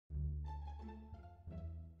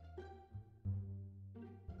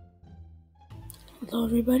Hello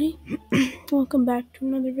everybody, welcome back to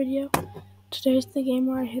another video. Today's the game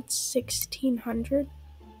where I hit 1600,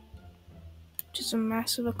 which is a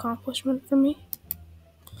massive accomplishment for me.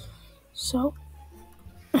 So,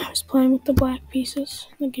 I was playing with the black pieces.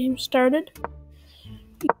 The game started,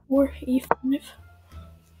 e4, e5.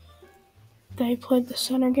 They played the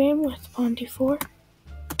center game with pawn d4.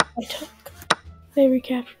 I took. They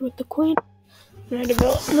recaptured with the queen, and I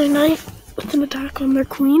developed my knight with an attack on their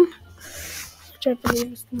queen, which I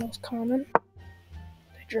believe is the most common.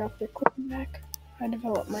 They dropped their queen back. I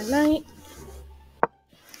developed my knight.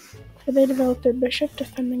 They developed their bishop,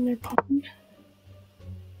 defending their pawn.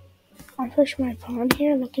 I push my pawn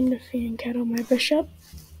here, looking to fianchetto my bishop.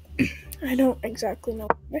 I don't exactly know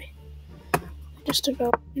why. I just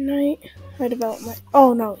developed my knight. I developed my...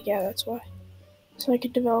 Oh, no, yeah, that's why. So I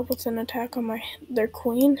could develop with an attack on their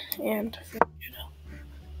queen and fianchetto.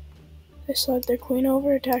 They slid their queen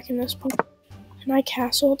over, attacking this pawn. And I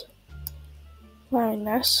castled, allowing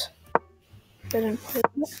this. They didn't play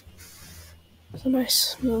that. So I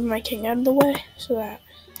moved my king out of the way, so that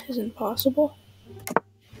isn't possible.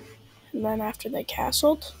 And then after they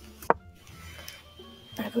castled,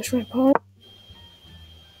 I pushed my pawn.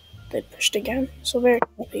 They pushed again, so very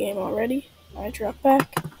happy game already. I drop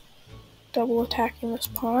back, double attacking this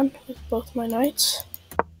pawn with both my knights.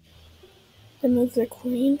 They move their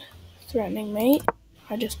queen, threatening mate.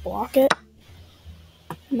 I just block it.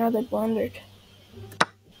 And now they blundered.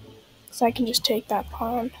 So I can just take that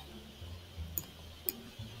pawn.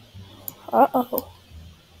 Uh-oh.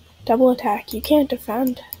 Double attack. You can't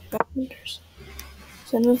defend. Blunders.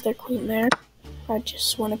 So they move their queen there. I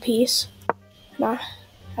just won a piece.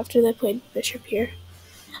 After they played bishop here,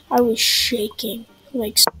 I was shaking,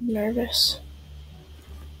 like so nervous.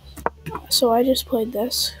 So I just played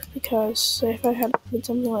this because if I had played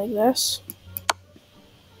something like this,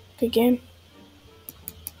 good game.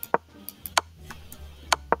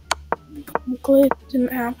 Luckily it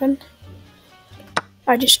didn't happen.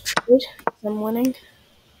 I just tried because I'm winning.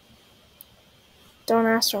 Don't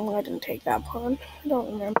ask them why I didn't take that pawn. I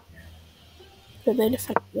don't remember. But they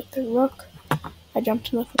defended with their rook. I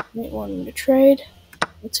jumped in with my knight wanting to trade.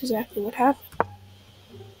 That's exactly what happened.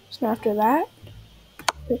 So after that,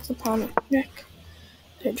 I took the pawn with check.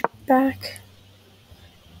 They dropped back.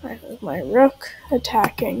 I move my rook,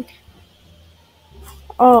 attacking.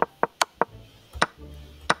 Oh,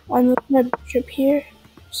 I moved my bishop here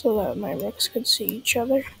so that my rooks could see each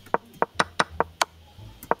other.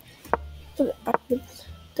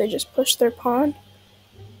 They just pushed their pawn,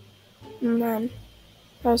 and then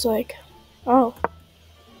I was like, oh,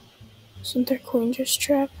 isn't their queen just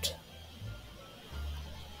trapped?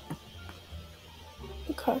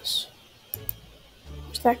 Because,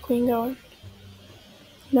 where's that queen going?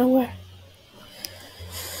 Nowhere.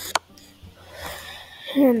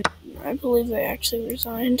 And I believe they actually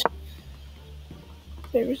resigned.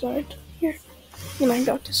 They resigned here. And I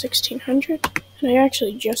got to 1600. And I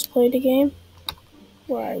actually just played a game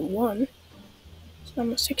where I won. So I'm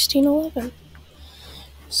a 1611.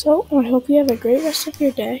 So I hope you have a great rest of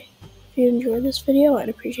your day. If you enjoyed this video, I'd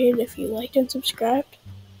appreciate it if you liked and subscribed.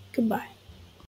 Goodbye.